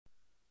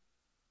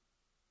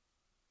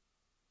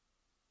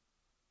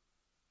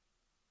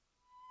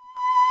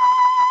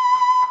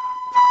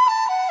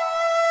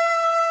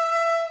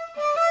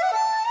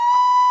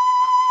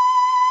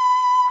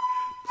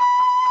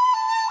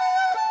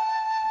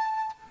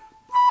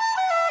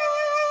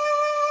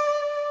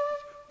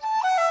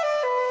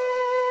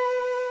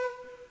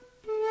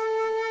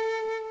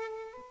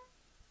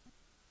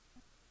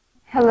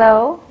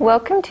Hello,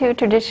 welcome to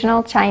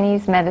Traditional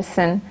Chinese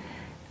Medicine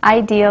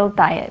Ideal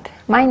Diet.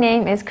 My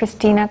name is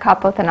Christina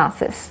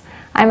Capothanasis.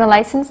 I'm a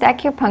licensed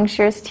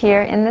acupuncturist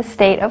here in the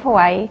state of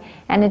Hawaii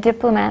and a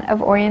diplomat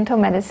of Oriental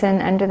Medicine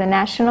under the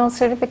National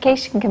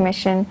Certification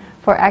Commission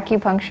for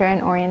Acupuncture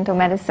and Oriental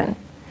Medicine.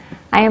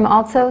 I am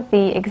also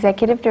the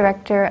Executive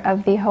Director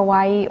of the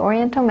Hawaii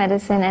Oriental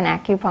Medicine and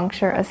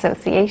Acupuncture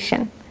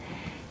Association.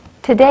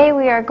 Today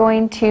we are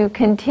going to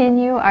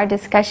continue our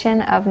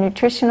discussion of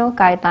nutritional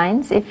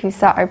guidelines, if you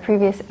saw our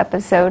previous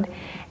episode,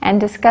 and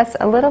discuss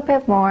a little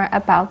bit more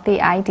about the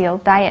ideal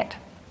diet.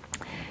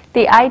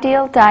 The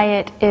ideal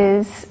diet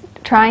is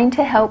trying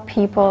to help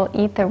people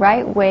eat the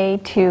right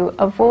way to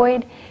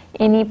avoid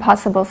any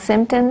possible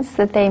symptoms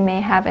that they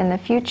may have in the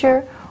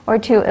future, or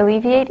to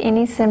alleviate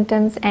any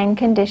symptoms and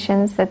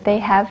conditions that they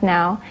have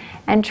now,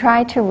 and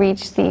try to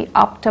reach the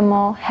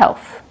optimal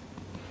health.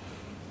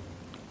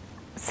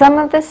 Some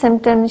of the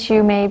symptoms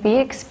you may be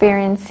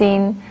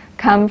experiencing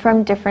come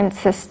from different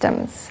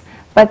systems,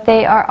 but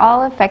they are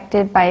all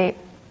affected by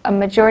a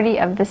majority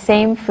of the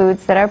same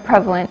foods that are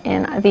prevalent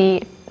in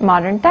the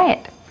modern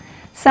diet.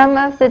 Some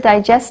of the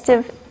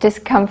digestive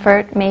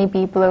discomfort may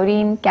be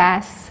bloating,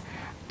 gas,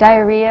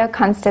 diarrhea,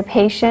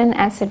 constipation,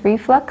 acid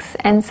reflux,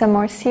 and some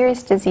more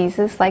serious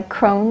diseases like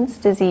Crohn's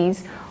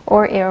disease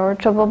or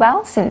irritable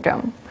bowel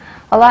syndrome.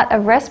 A lot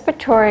of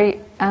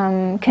respiratory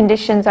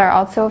conditions are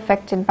also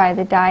affected by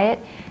the diet,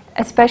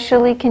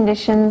 especially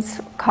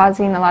conditions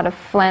causing a lot of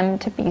phlegm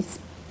to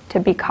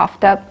be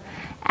coughed up,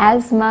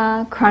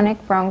 asthma,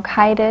 chronic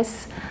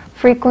bronchitis,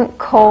 frequent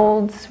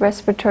colds,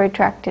 respiratory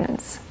tract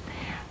illness.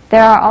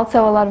 There are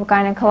also a lot of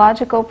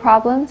gynecological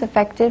problems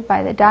affected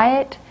by the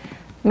diet,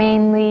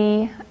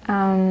 mainly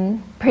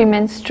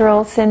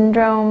premenstrual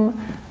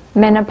syndrome,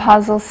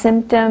 menopausal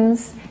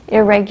symptoms,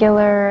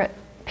 irregular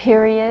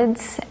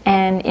periods,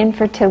 and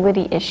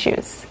infertility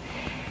issues.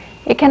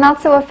 It can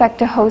also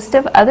affect a host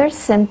of other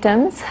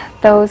symptoms.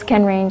 Those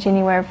can range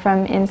anywhere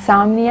from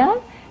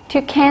insomnia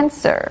to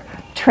cancer,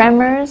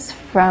 tremors,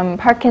 from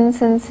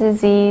Parkinson's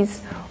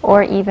disease,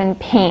 or even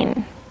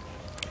pain.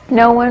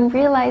 No one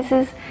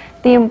realizes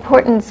the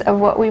importance of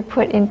what we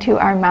put into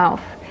our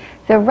mouth.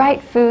 The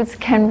right foods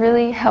can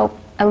really help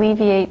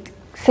alleviate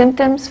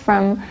symptoms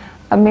from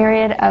a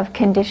myriad of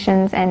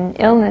conditions and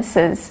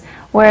illnesses,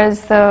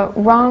 whereas the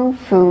wrong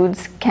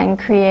foods can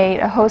create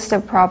a host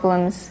of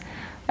problems,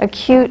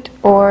 acute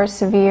or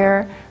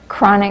severe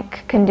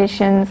chronic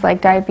conditions like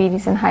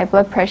diabetes and high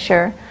blood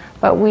pressure.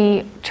 But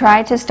we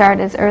try to start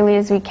as early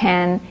as we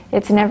can.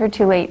 It's never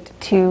too late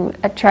to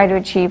try to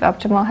achieve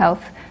optimal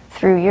health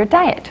through your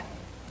diet.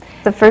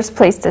 The first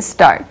place to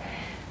start.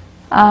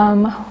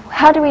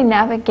 How do we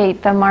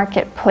navigate the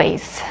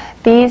marketplace?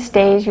 These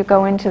days you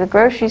go into the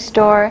grocery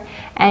store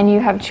and you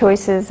have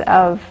choices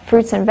of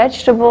fruits and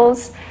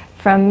vegetables,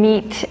 from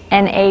meat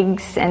and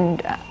eggs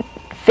and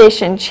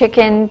fish and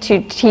chicken to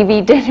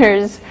TV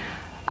dinners,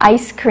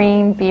 ice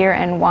cream, beer,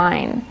 and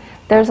wine.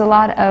 There's a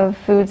lot of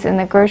foods in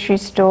the grocery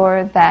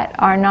store that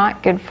are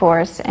not good for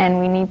us, and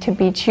we need to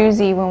be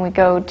choosy when we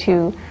go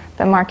to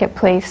the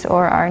marketplace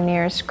or our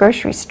nearest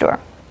grocery store.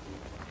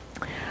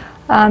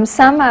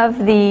 Some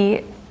of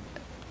the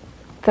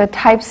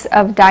types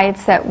of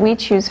diets that we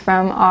choose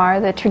from are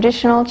the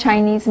traditional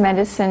Chinese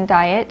medicine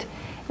diet.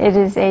 It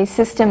is a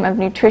system of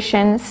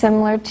nutrition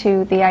similar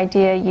to the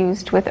idea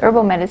used with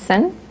herbal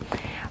medicine.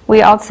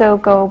 We also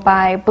go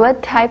by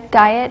blood type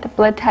diet,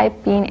 blood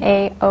type being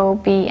A, O,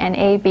 B, and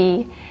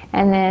AB.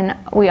 And then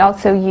we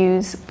also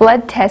use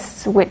blood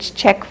tests which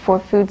check for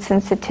food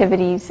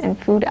sensitivities and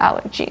food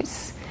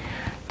allergies.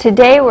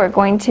 Today we're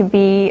going to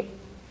be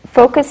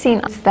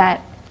focusing on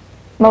that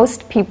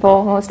most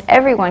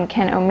everyone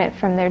can omit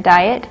from their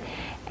diet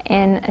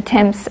in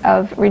attempts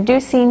of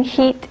reducing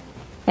heat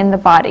in the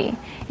body.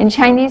 In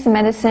Chinese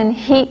medicine,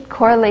 heat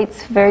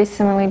correlates very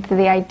similarly to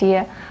the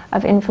idea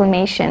of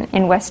inflammation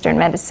in Western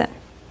medicine.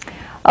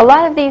 A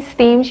lot of these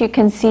themes you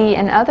can see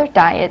in other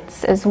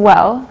diets as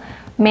well,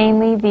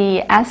 mainly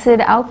the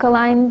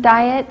acid-alkaline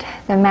diet,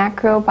 the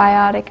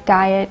macrobiotic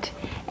diet,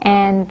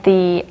 and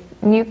the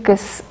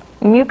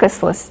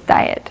mucusless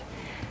diet.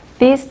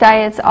 These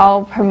diets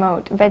all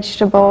promote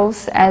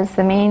vegetables as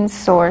the main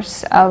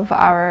source of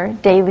our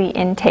daily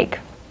intake.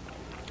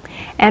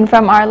 And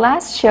from our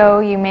last show,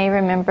 you may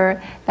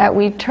remember that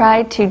we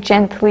tried to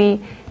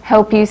gently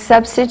help you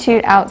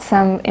substitute out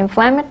some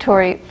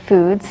inflammatory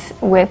foods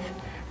with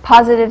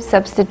positive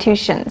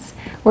substitutions.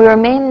 We were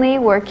mainly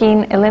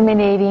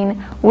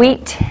eliminating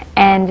wheat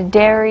and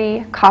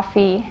dairy,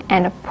 coffee,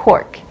 and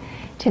pork.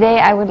 Today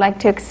I would like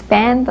to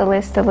expand the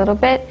list a little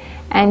bit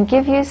and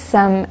give you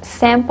some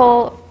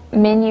sample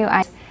menu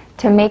items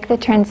to make the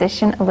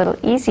transition a little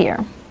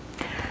easier.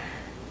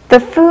 The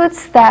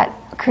foods that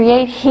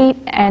create heat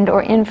and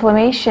or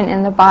inflammation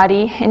in the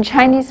body in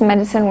Chinese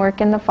medicine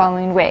work in the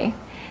following way.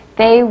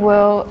 They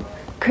will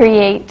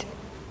create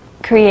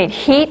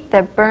heat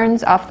that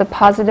burns off the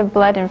positive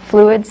blood and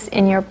fluids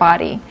in your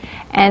body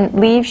and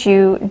leaves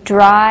you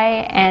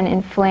dry and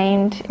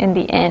inflamed in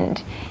the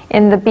end.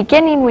 In the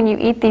beginning, when you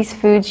eat these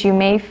foods, you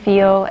may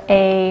feel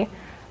a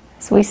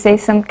So we say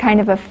some kind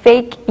of a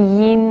fake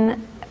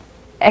yin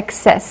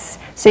excess.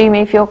 So you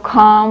may feel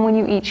calm when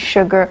you eat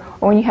sugar,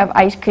 or when you have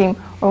ice cream,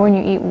 or when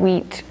you eat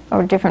wheat,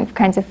 or different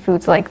kinds of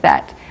foods like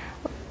that.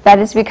 That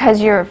is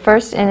because you're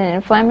first in an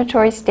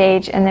inflammatory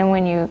stage, and then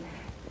when you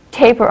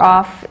taper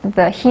off,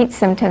 the heat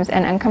symptoms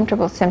and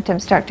uncomfortable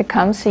symptoms start to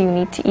come, so you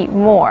need to eat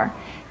more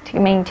to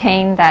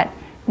maintain that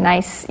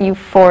nice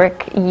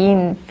euphoric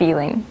yin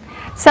feeling.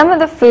 Some of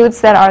the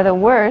foods that are the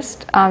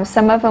worst,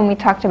 some of them we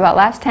talked about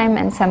last time,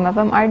 and some of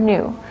them are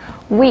new.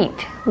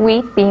 Wheat.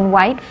 Wheat being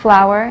white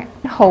flour,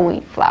 whole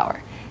wheat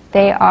flour.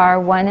 They are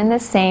one and the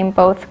same,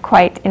 both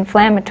quite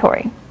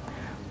inflammatory.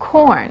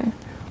 Corn.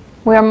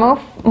 We are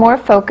more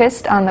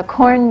focused on the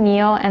corn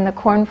meal and the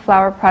corn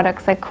flour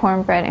products like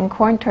cornbread and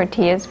corn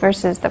tortillas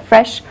versus the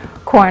fresh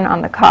corn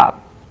on the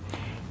cob.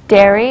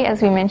 Dairy,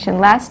 as we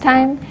mentioned last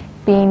time,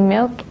 being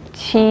milk,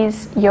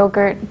 cheese,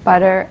 yogurt,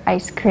 butter,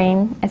 ice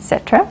cream,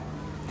 etc.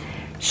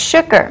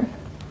 Sugar.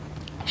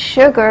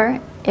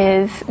 Sugar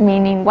is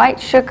meaning white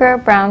sugar,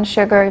 brown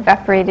sugar,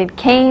 evaporated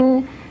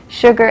cane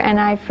sugar, and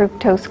high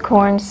fructose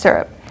corn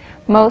syrup.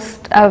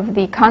 Most of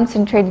the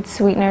concentrated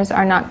sweeteners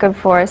are not good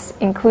for us,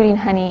 including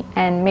honey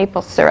and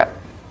maple syrup.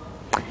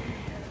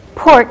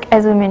 Pork,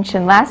 as we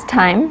mentioned last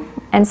time,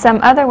 and some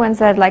other ones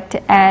that I'd like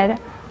to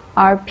add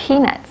are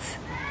peanuts.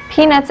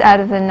 Peanuts out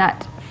of the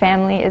nut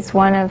family is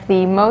one of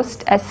the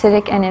most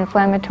acidic and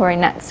inflammatory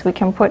nuts we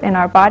can put in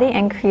our body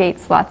and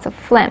creates lots of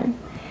phlegm.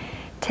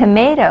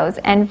 Tomatoes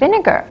and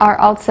vinegar are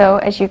also,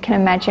 as you can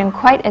imagine,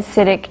 quite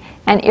acidic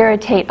and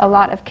irritate a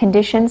lot of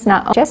conditions,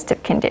 not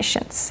digestive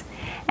conditions.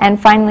 And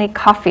finally,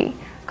 coffee.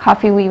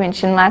 Coffee, we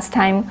mentioned last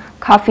time,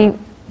 coffee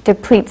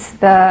depletes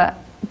the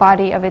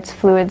body of its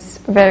fluids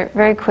very,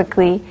 very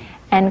quickly,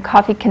 and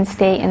coffee can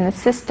stay in the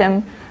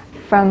system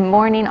from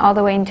morning all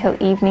the way until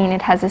evening.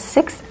 It has a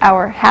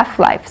 6-hour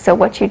half-life, so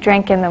what you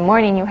drank in the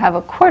morning, you have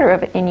a quarter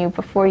of it in you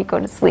before you go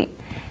to sleep.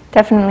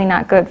 Definitely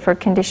not good for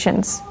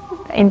conditions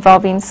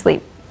involving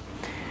sleep.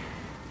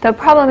 The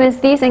problem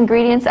is these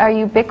ingredients are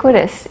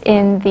ubiquitous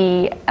in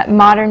the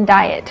modern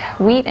diet.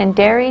 Wheat and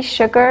dairy,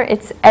 sugar,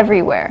 it's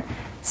everywhere.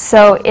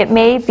 So it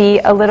may be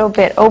a little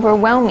bit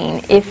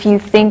overwhelming if you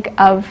think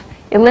of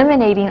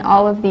eliminating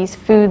all of these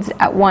foods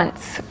at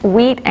once.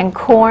 Wheat and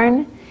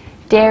corn,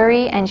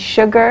 dairy and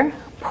sugar,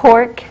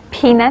 pork,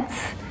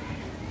 peanuts,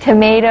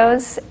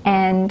 tomatoes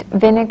and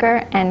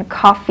vinegar and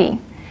coffee.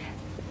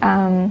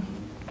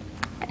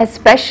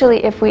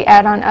 Especially if we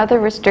add on other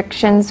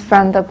restrictions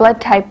from the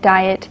blood type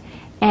diet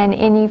and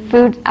any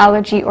food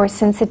allergy or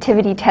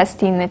sensitivity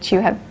testing that you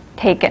have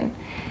taken.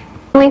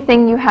 The only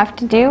thing you have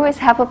to do is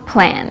have a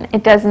plan.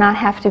 It does not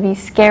have to be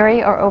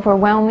scary or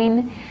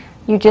overwhelming.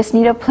 You just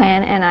need a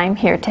plan, and I'm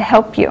here to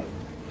help you.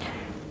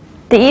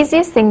 The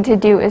easiest thing to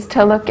do is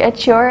to look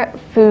at your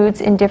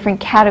foods in different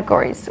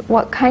categories.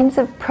 What kinds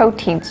of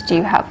proteins do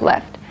you have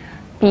left?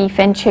 Beef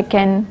and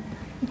chicken,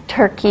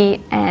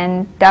 turkey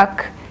and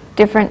duck,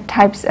 different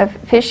types of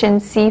fish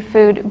and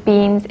seafood,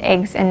 beans,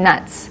 eggs, and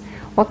nuts.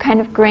 What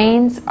kind of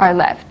grains are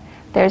left?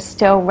 There's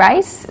still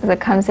rice that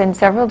comes in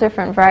several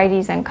different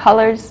varieties and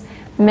colors,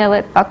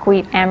 millet,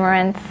 buckwheat,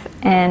 amaranth,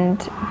 and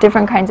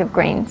different kinds of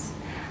grains.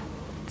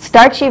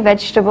 Starchy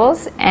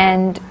vegetables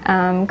and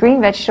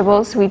green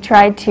vegetables, we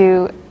tried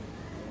to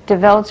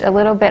divulge a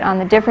little bit on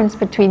the difference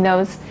between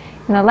those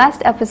in the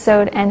last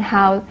episode and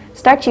how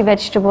starchy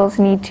vegetables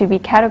need to be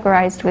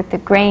categorized with the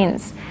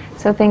grains.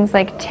 So things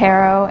like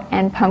taro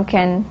and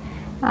pumpkin,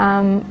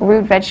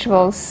 root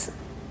vegetables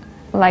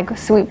like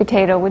sweet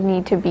potato would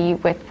need to be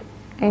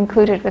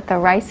included with the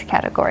rice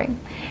category.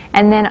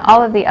 And then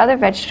all of the other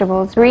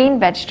vegetables, green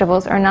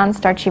vegetables or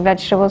non-starchy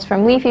vegetables,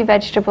 from leafy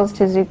vegetables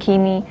to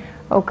zucchini,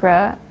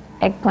 okra,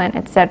 eggplant,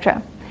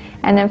 etc.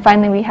 And then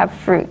finally we have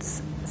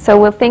fruits. So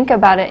we'll think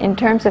about it in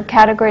terms of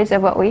categories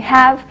of what we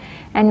have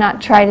and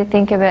not try to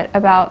think of it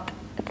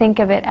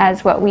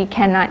as what we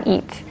cannot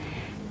eat.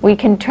 We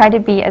can try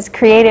to be as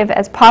creative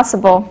as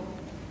possible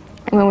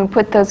when we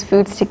put those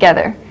foods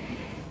together.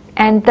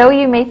 And though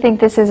you may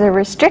think this is a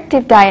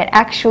restrictive diet,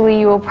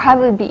 actually you will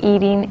probably be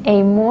eating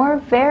a more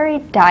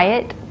varied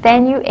diet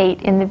than you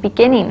ate in the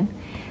beginning.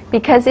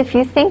 Because if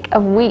you think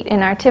of wheat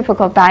in our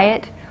typical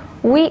diet,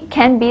 wheat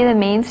can be the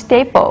main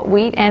staple.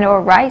 Wheat and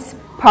or rice,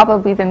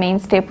 probably the main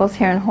staples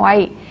here in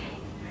Hawaii.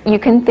 You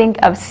can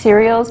think of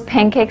cereals,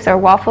 pancakes, or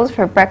waffles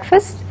for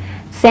breakfast,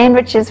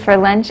 sandwiches for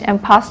lunch,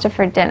 and pasta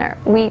for dinner.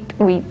 Wheat,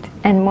 wheat,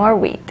 and more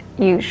wheat,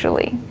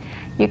 usually.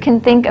 You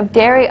can think of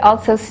dairy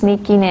also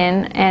sneaking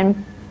in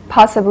and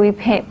possibly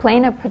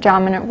playing a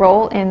predominant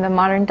role in the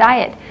modern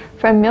diet,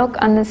 from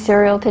milk on the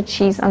cereal to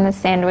cheese on the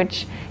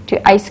sandwich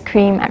to ice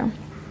cream.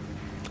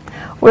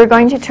 We're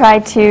going to try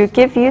to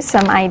give you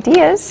some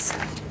ideas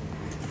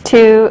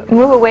to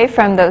move away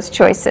from those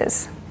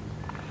choices.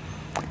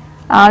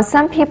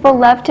 Some people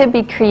love to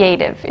be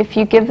creative. If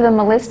you give them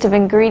a list of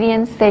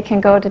ingredients, they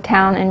can go to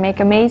town and make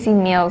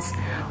amazing meals,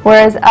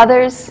 whereas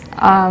others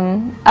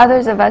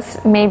of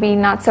us may be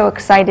not so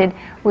excited.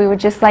 We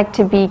would just like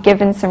to be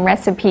given some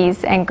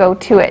recipes and go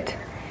to it.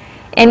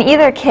 In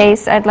either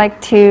case, I'd like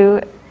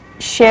to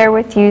share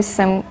with you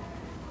some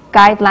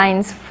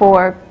guidelines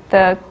for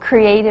the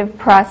creative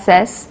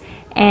process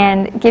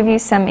and give you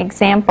some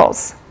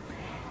examples.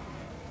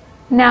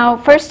 Now,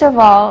 first of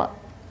all,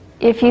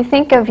 if you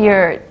think of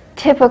your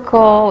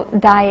typical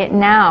diet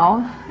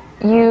now,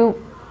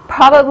 you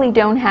probably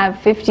don't have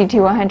 50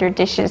 to 100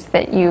 dishes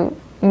that you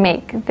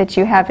make, that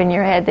you have in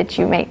your head that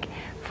you make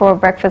for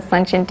breakfast,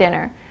 lunch, and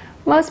dinner.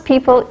 Most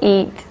people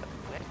eat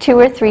 2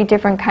 or 3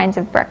 different kinds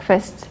of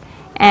breakfasts,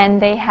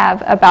 and they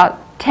have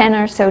about 10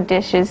 or so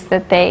dishes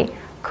that they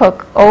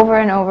cook over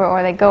and over,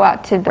 or they go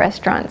out to the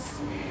restaurants.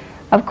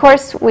 Of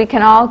course, we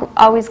can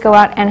always go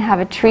out and have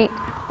a treat,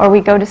 or we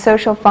go to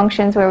social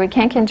functions where we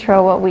can't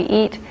control what we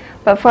eat.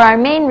 But for our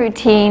main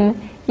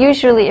routine,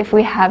 usually if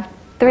we have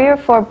 3 or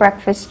 4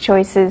 breakfast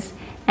choices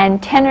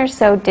and 10 or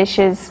so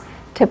dishes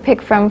to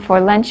pick from for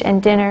lunch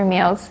and dinner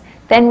meals,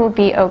 then we'll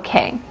be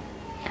okay.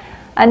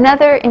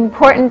 Another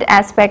important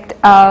aspect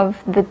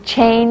of the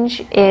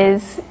change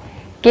is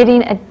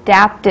getting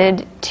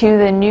adapted to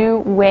the new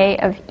way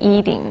of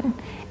eating.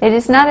 It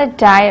is not a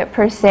diet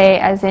per se,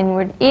 as in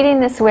we're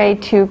eating this way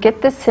to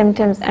get the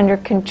symptoms under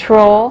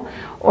control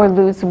or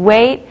lose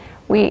weight,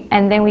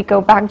 and then we go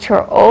back to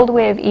our old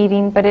way of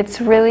eating, but it's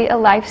really a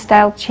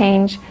lifestyle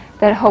change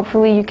that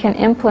hopefully you can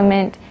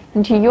implement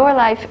into your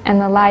life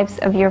and the lives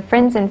of your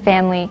friends and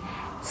family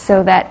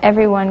so that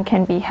everyone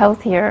can be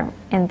healthier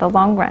in the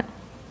long run.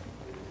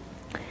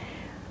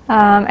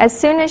 As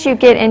soon as you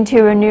get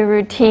into a new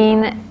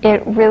routine,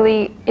 it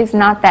really is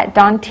not that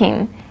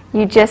daunting.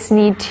 You just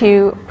need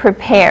to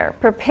prepare.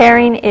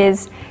 Preparing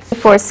is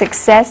for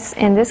success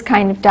in this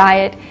kind of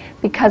diet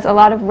because a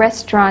lot of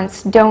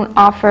restaurants don't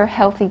offer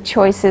healthy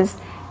choices,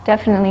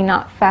 definitely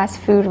not fast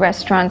food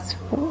restaurants,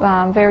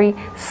 very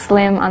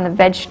slim on the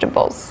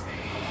vegetables.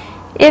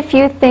 If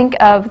you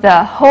think of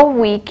the whole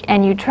week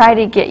and you try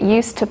to get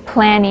used to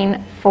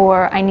planning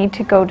for, I need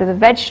to go to the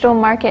vegetable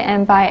market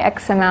and buy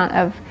X amount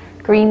of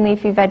green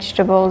leafy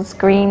vegetables,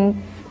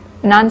 green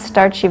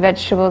non-starchy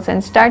vegetables,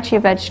 and starchy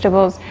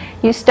vegetables,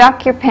 you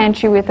stock your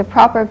pantry with the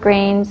proper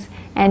grains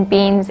and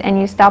beans, and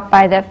you stop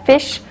by the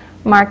fish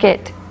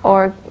market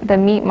or the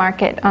meat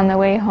market on the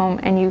way home,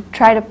 and you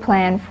try to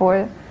plan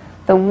for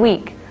the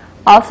week.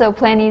 Also,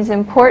 planning is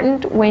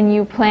important when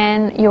you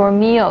plan your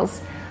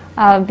meals.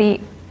 The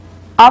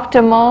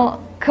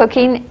optimal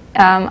cooking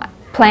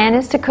plan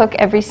is to cook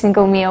every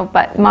single meal,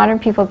 but modern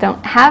people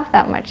don't have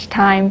that much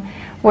time.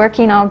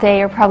 Working all day,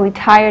 you're probably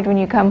tired when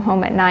you come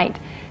home at night.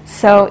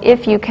 So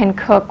if you can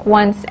cook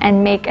once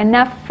and make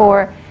enough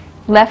for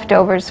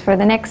leftovers for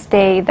the next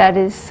day, that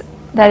is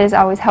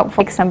always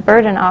helpful. Take some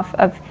burden off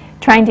of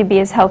trying to be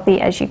as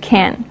healthy as you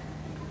can.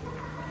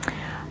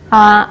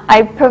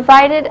 I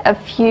provided a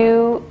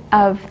few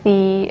of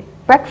the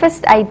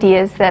breakfast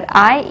ideas that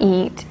I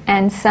eat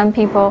and some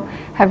people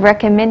have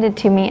recommended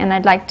to me, and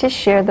I'd like to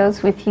share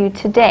those with you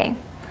today.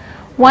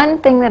 One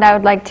thing that I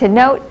would like to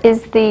note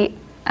is the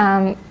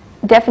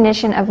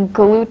definition of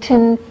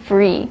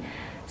gluten-free.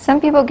 Some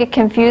people get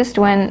confused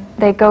when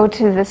they go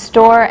to the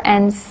store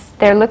and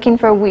they're looking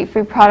for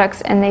wheat-free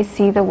products and they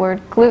see the word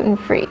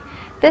gluten-free.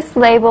 This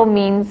label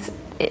means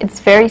it's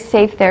very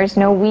safe. There's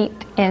no wheat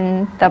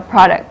in the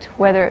product,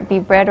 whether it be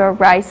bread or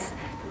rice,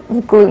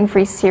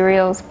 gluten-free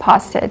cereals,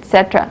 pasta,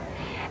 etc.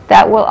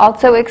 That will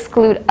also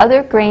exclude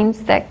other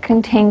grains that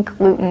contain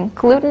gluten.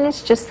 Gluten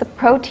is just the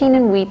protein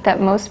in wheat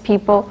that most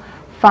people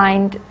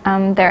find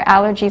their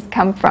allergies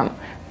come from.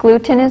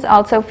 Gluten is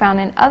also found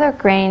in other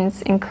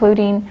grains,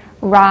 including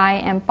rye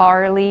and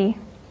barley.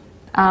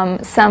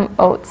 Some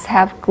oats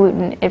have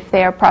gluten if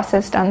they are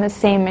processed on the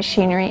same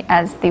machinery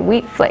as the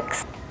wheat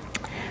flakes.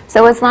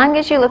 So as long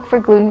as you look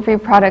for gluten-free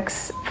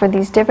products for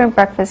these different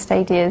breakfast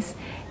ideas,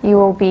 you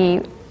will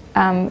be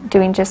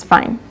doing just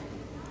fine.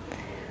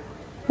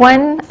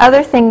 One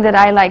other thing that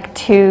I like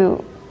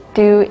to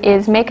do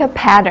is make a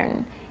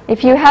pattern.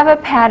 If you have a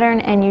pattern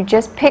and you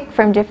just pick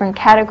from different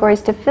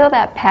categories to fill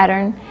that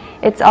pattern,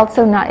 it's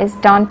also not as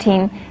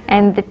daunting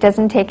and it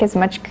doesn't take as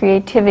much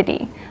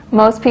creativity.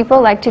 Most people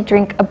like to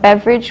drink a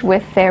beverage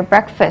with their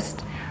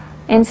breakfast.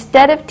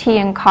 Instead of tea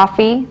and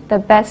coffee, the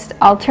best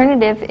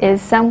alternative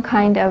is some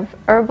kind of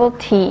herbal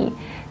tea.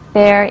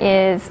 There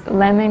is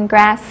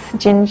lemongrass,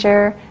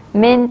 ginger,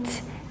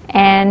 mint,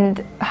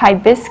 and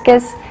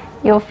hibiscus.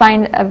 You'll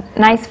find a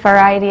nice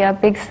variety, a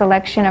big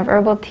selection of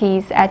herbal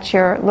teas at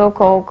your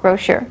local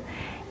grocer.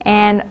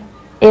 And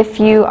if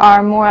you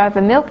are more of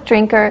a milk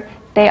drinker,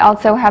 they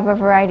also have a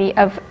variety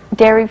of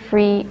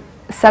dairy-free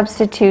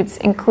substitutes,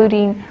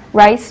 including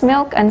rice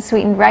milk.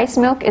 Unsweetened rice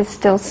milk is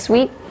still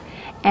sweet,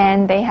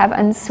 and they have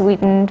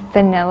unsweetened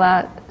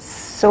vanilla,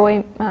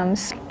 soy,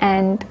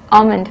 and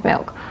almond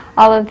milk.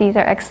 All of these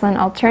are excellent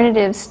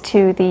alternatives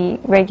to the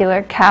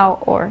regular cow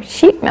or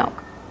sheep milk.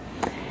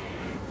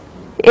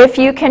 If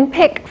you can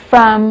pick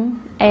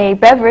from a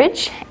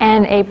beverage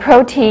and a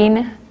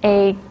protein,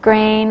 a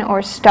grain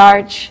or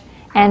starch,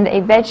 and a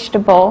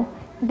vegetable,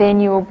 then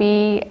you will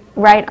be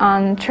right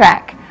on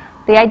track.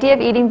 The idea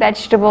of eating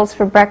vegetables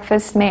for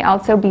breakfast may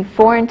also be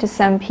foreign to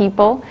some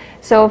people,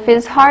 so if it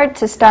is hard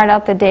to start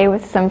out the day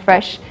with some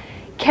fresh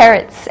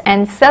carrots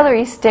and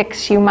celery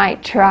sticks, you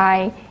might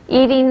try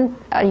eating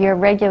your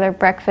regular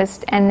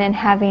breakfast and then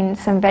having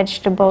some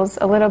vegetables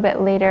a little bit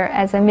later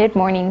as a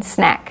mid-morning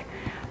snack.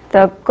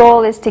 The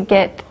goal is to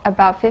get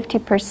about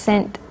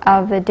 50%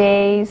 of the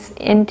day's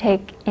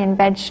intake in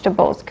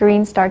vegetables,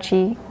 green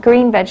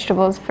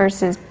vegetables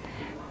versus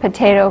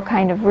potato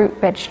kind of root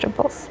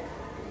vegetables.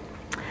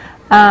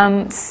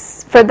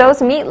 For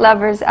those meat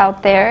lovers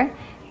out there,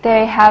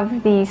 they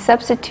have the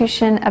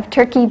substitution of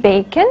turkey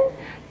bacon.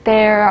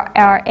 There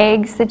are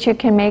eggs that you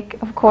can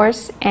make, of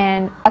course,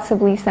 and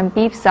possibly some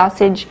beef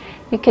sausage.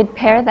 You could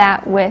pair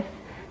that with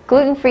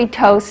gluten-free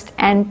toast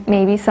and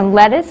maybe some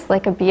lettuce,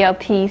 like a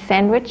BLT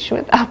sandwich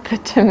without the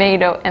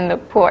tomato and the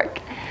pork.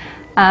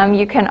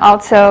 You can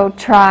also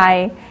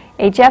try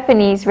a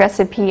Japanese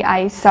recipe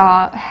I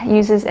saw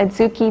uses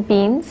adzuki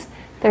beans.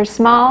 They're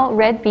small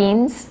red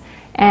beans,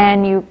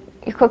 and you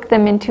cook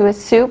them into a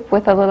soup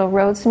with a little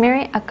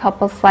rosemary, a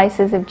couple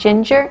slices of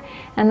ginger,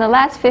 and the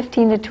last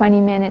 15 to 20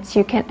 minutes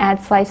you can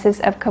add slices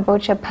of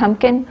kabocha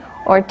pumpkin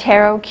or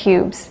taro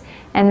cubes,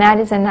 and that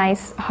is a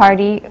nice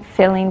hearty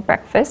filling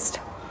breakfast.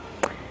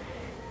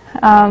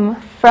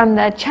 From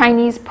the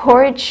Chinese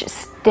porridge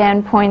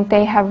standpoint,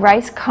 they have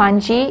rice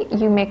congee.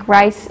 You make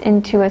rice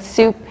into a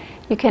soup.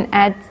 You can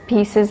add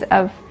pieces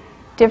of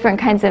different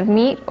kinds of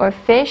meat or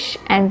fish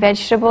and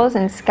vegetables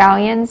and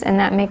scallions, and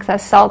that makes a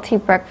salty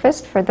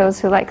breakfast for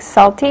those who like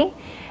salty.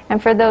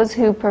 And for those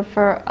who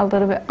prefer a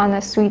little bit on the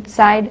sweet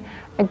side,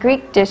 a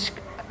Greek dish,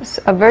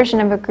 a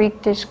version of a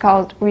Greek dish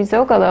called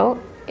risogalo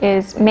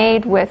is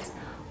made with,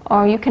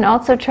 or you can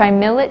also try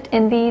millet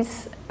in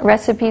these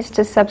recipes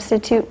to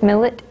substitute.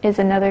 Millet is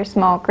another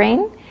small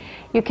grain.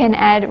 You can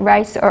add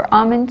rice or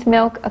almond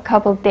milk, a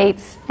couple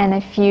dates, and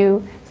a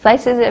few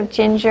slices of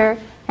ginger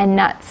and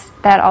nuts.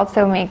 That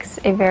also makes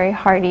a very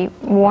hearty,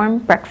 warm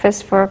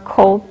breakfast for a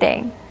cold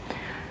day.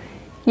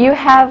 You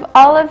have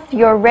all of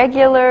your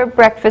regular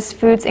breakfast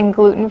foods in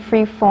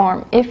gluten-free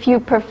form. If you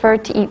prefer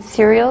to eat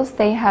cereals,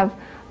 they have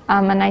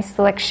a nice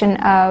selection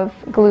of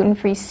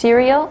gluten-free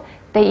cereal.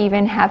 They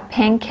even have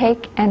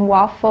pancake and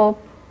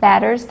waffle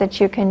batters that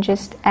you can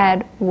just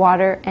add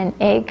water and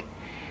egg.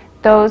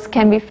 Those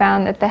can be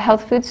found at the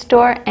health food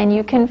store, and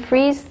you can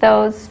freeze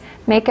those,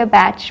 make a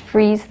batch,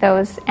 freeze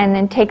those, and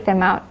then take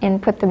them out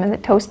and put them in the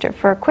toaster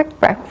for a quick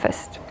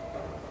breakfast.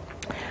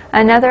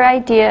 Another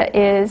idea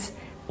is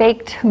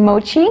baked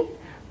mochi.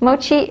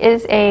 Mochi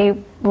is a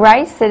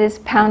rice that is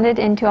pounded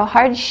into a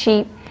hard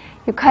sheet.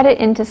 You cut it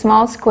into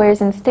small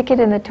squares and stick it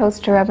in the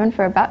toaster oven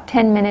for about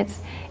 10 minutes.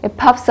 It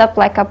puffs up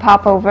like a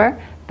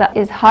popover. That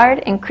is hard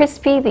and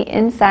crispy. The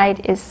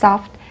inside is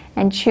soft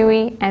and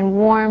chewy and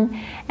warm,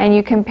 and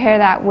you can pair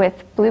that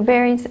with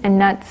blueberries and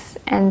nuts,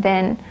 and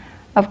then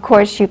of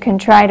course you can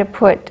try to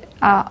put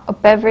a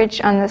beverage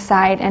on the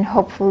side and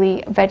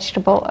hopefully a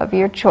vegetable of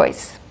your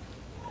choice.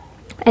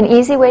 An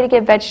easy way to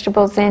get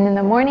vegetables in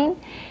the morning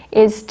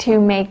is to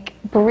make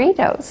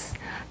burritos.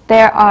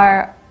 There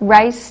are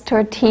rice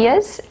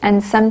tortillas,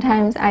 and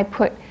sometimes I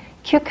put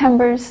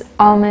cucumbers,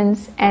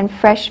 almonds, and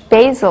fresh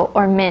basil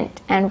or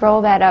mint and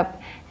roll that up,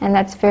 and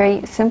that's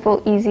very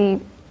simple, easy,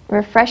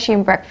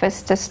 refreshing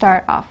breakfast to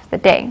start off the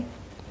day.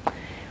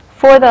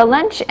 For the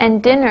lunch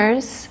and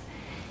dinners,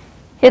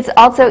 it's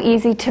also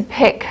easy to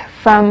pick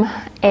from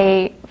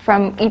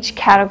each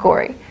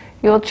category.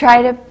 You'll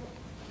try to,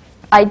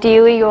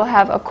 ideally you'll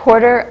have a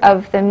quarter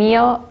of the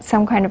meal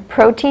some kind of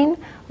protein,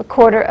 a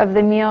quarter of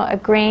the meal a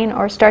grain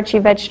or starchy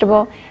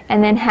vegetable,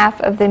 and then half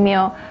of the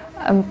meal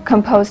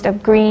composed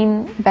of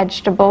green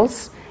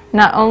vegetables,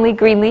 not only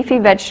green leafy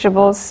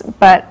vegetables,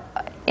 but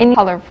any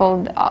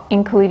colorful,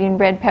 including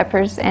red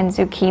peppers and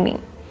zucchini.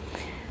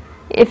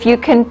 If you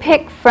can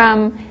pick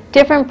from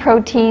different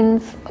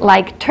proteins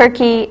like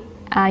turkey,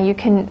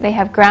 they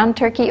have ground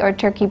turkey or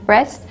turkey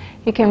breast.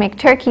 You can make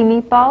turkey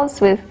meatballs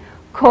with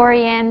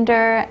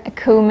coriander,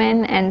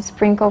 cumin, and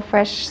sprinkle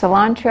fresh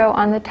cilantro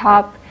on the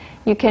top.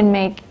 You can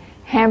make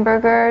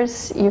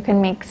hamburgers, you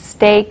can make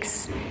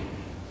steaks,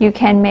 you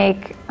can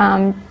make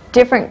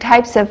different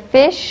types of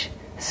fish.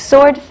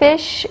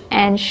 Swordfish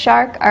and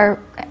shark are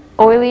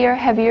oilier,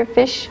 heavier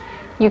fish.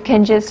 You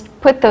can just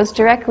put those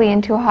directly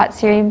into a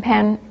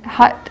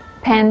hot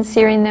pan,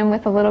 searing them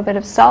with a little bit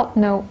of salt,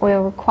 no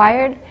oil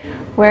required,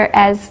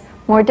 whereas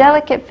more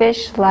delicate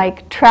fish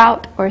like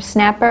trout or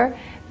snapper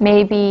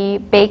may be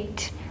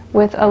baked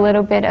with a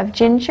little bit of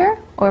ginger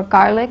or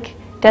garlic.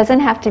 Doesn't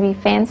have to be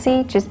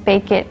fancy, just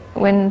bake it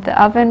in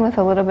the oven with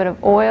a little bit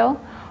of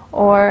oil.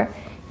 Or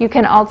you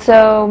can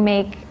also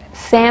make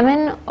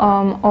salmon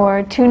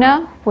or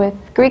tuna with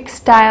Greek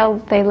style.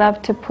 They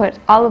love to put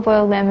olive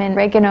oil, lemon,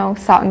 oregano,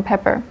 salt, and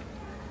pepper.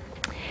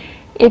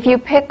 If you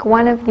pick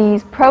one of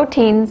these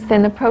proteins,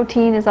 then the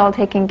protein is all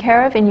taken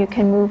care of, and you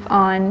can move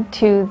on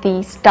to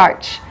the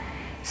starch.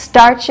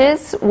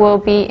 Starches will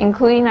be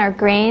including our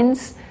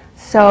grains.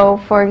 So,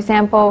 for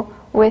example,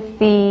 with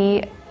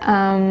the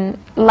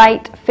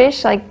light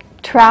fish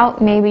like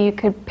trout, maybe you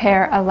could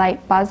pair a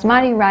light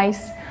basmati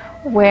rice,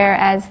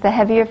 whereas the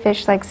heavier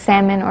fish like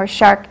salmon or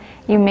shark,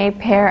 you may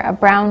pair a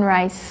brown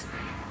rice.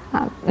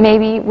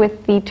 Maybe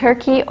with the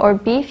turkey or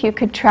beef, you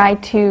could try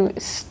to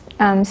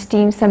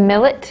steam some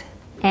millet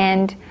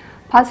and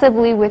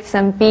possibly with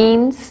some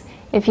beans.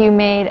 If you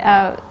made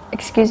a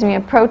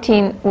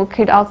protein, we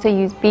could also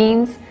use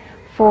beans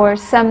for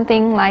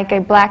something like a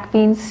black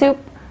bean soup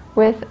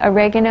with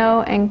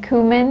oregano and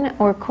cumin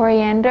or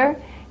coriander.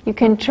 You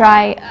can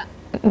try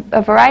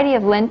a variety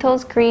of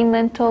lentils, green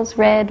lentils,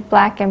 red,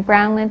 black, and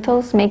brown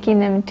lentils, making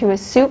them into a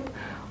soup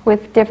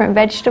with different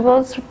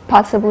vegetables,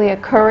 possibly a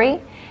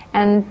curry,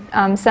 and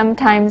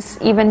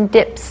sometimes even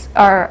dips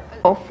are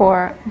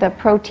for the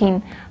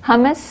protein.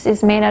 Hummus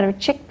is made out of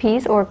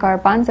chickpeas or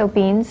garbanzo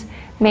beans,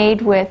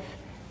 made with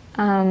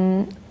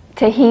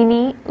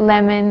tahini,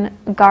 lemon,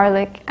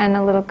 garlic, and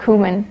a little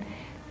cumin.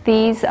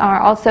 These are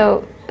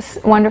also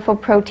wonderful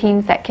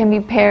proteins that can be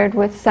paired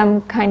with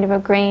some kind of a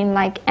grain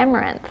like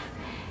amaranth.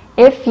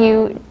 If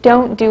you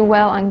don't do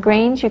well on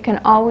grains, you can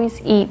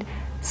always eat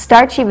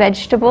starchy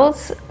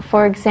vegetables,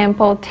 for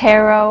example,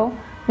 taro,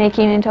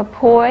 making it into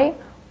poi,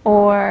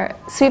 or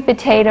sweet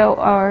potato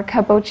or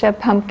kabocha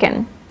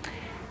pumpkin.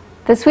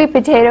 The sweet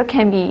potato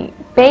can be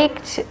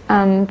baked.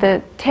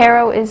 The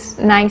taro is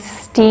nice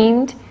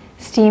steamed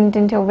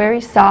until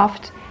very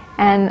soft,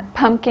 and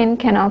pumpkin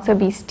can also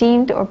be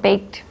steamed or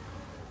baked.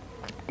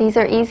 These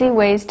are easy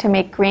ways to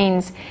make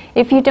grains.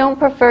 If you don't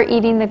prefer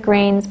eating the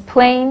grains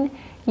plain,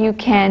 you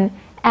can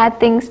add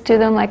things to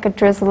them like a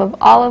drizzle of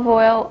olive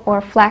oil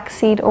or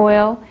flaxseed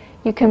oil.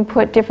 You can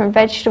put different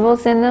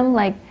vegetables in them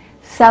like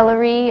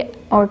celery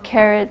or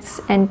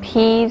carrots and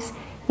peas.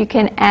 You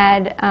can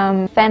add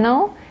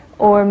fennel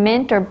or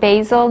mint or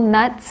basil,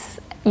 nuts.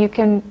 You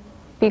can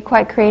be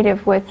quite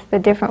creative with the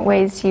different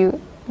ways you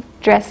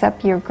dress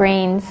up your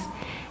grains.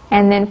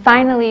 And then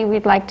finally,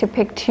 we'd like to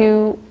pick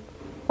 2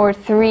 or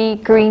 3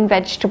 green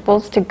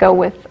vegetables to go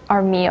with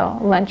our meal,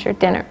 lunch or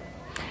dinner.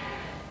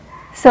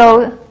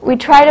 So we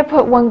try to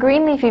put 1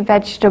 green leafy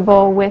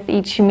vegetable with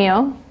each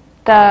meal.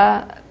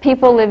 The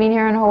people living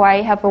here in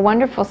Hawaii have a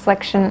wonderful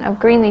selection of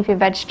green leafy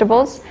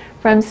vegetables,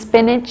 from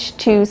spinach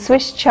to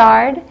Swiss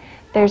chard.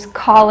 There's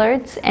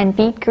collards and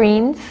beet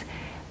greens,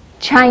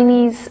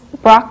 Chinese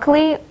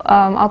broccoli,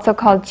 also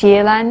called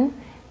jielan.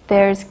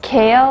 There's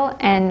kale,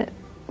 and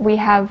we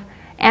have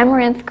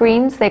amaranth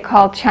greens they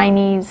call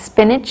Chinese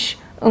spinach,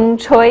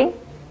 choi,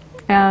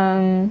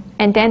 and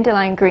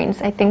dandelion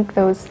greens. I think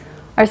those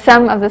are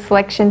some of the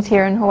selections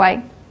here in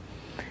Hawaii.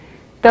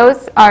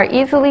 Those are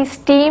easily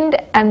steamed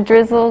and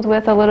drizzled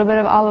with a little bit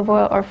of olive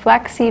oil or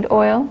flaxseed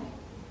oil.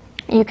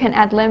 You can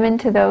add lemon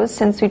to those,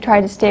 since we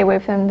try to stay away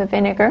from the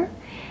vinegar.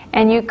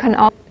 And you can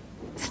also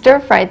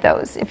stir-fry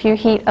those. If you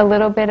heat a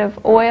little bit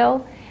of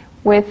oil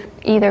with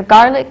either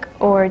garlic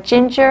or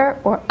ginger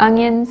or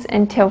onions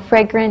until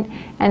fragrant,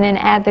 and then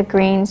add the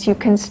greens. You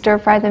can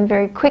stir-fry them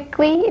very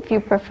quickly if you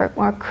prefer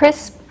more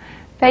crisp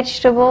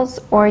vegetables,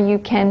 or you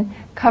can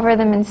cover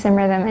them and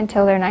simmer them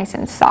until they're nice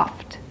and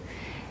soft.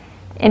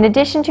 In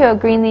addition to a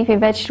green leafy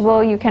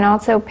vegetable, you can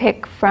also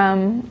pick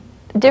from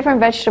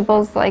different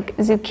vegetables like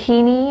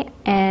zucchini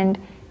and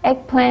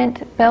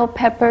eggplant, bell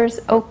peppers,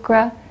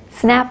 okra,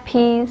 snap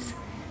peas,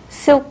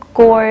 silk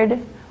gourd,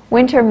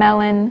 winter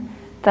melon.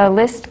 The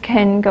list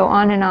can go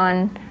on and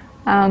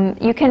on.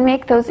 You can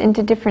make those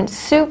into different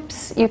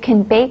soups. You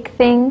can bake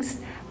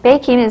things.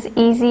 Baking is an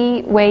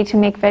easy way to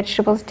make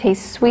vegetables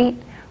taste sweet.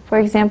 For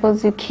example,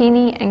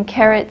 zucchini and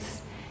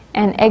carrots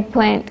and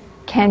eggplant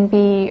can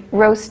be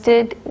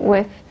roasted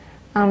with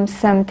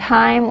some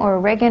thyme or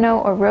oregano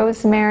or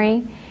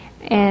rosemary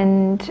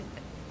and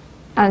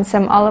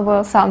some olive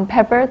oil, salt, and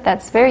pepper.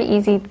 That's very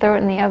easy. Throw it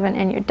in the oven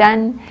and you're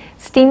done.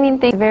 Steaming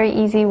things is a very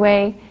easy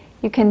way.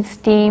 You can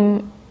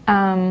steam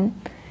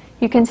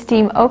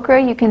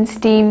okra, you can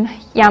steam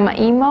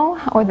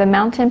yamaimo or the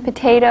mountain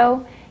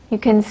potato. You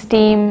can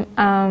steam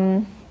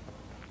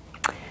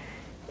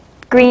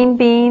green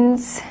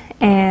beans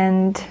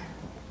and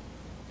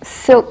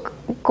silk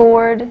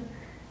gourd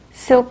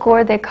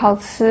they call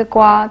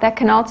sigua. They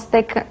can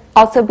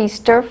also be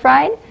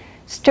stir-fried.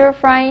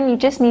 Stir-frying, you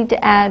just need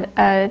to add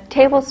a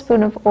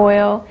tablespoon of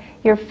oil,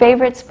 your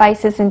favorite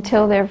spices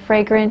until they're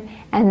fragrant,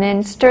 and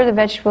then stir the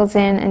vegetables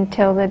in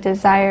until the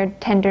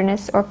desired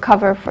tenderness, or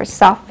cover for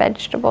soft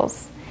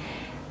vegetables.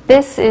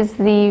 This is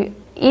the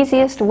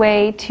easiest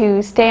way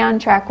to stay on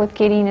track with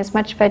getting as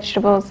much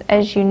vegetables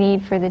as you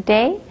need for the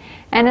day.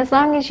 And as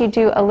long as you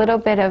do a little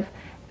bit of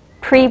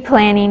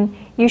pre-planning,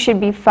 you should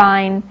be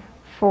fine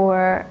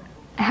for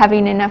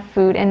having enough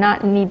food and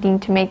not needing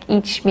to make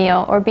each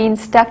meal, or being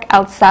stuck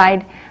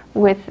outside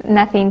with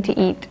nothing to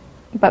eat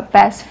but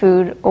fast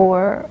food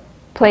or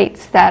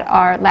plates that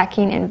are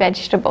lacking in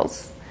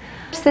vegetables.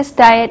 This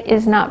diet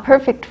is not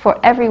perfect for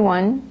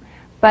everyone,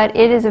 but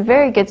it is a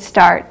very good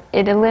start.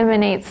 It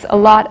eliminates a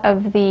lot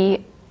of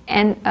the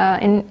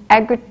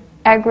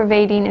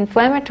aggravating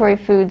inflammatory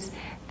foods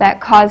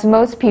that cause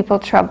most people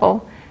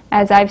trouble,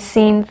 as I've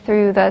seen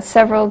through the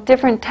several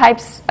different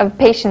types of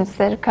patients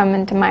that have come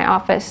into my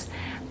office.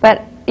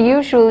 But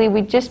usually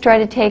we just try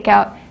to take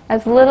out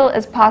as little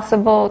as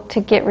possible to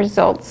get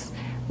results.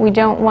 We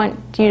don't want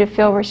you to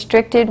feel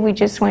restricted, we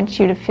just want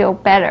you to feel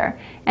better.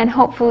 And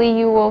hopefully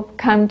you will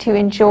come to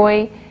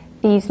enjoy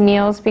these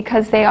meals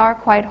because they are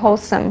quite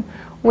wholesome.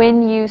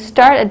 when you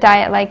start a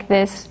diet like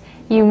this,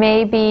 you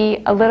may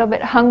be a little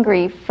bit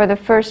hungry for the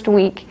first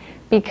week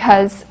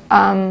because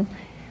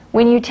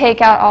when you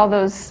take out all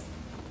those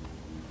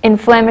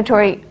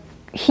inflammatory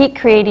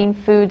heat-creating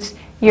foods,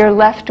 you're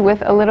left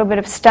with a little bit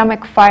of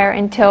stomach fire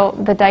until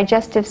the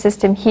digestive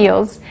system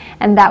heals,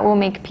 and that will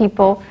make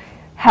people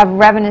have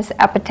ravenous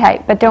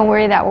appetite. But don't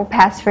worry, that will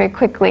pass very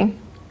quickly.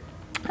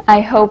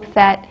 I hope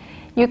that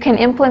you can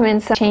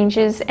implement some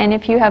changes, and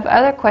if you have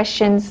other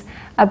questions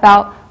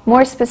about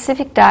more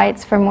specific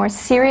diets for more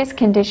serious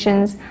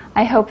conditions,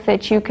 I hope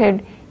that you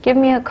could give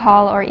me a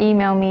call or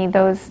email me.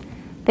 Those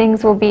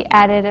things will be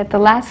added at the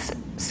last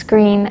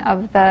screen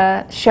of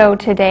the show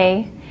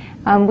today.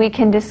 We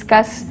can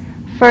discuss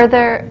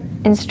further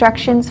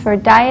instructions for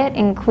diet,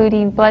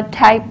 including blood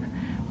type.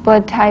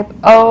 Blood type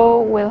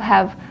O will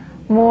have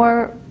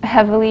more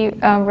heavily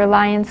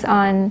reliance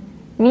on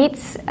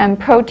meats and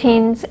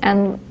proteins,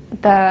 and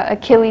the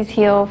Achilles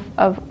heel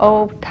of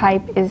O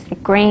type is the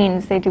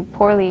grains. They do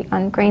poorly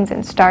on grains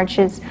and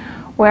starches,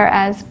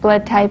 whereas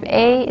blood type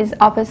A is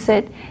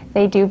opposite.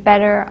 They do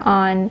better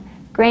on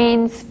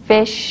grains,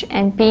 fish,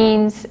 and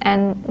beans,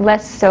 and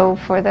less so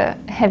for the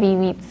heavy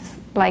meats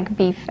like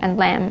beef and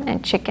lamb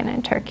and chicken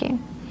and turkey.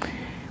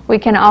 We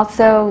can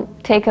also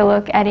take a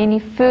look at any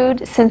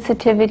food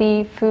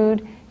sensitivity,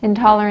 food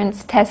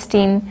intolerance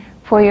testing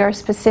for your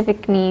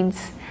specific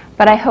needs.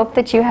 But I hope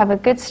that you have a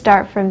good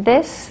start from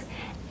this,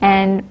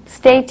 and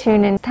stay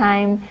tuned in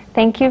time.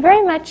 Thank you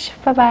very much.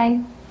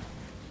 Bye-bye.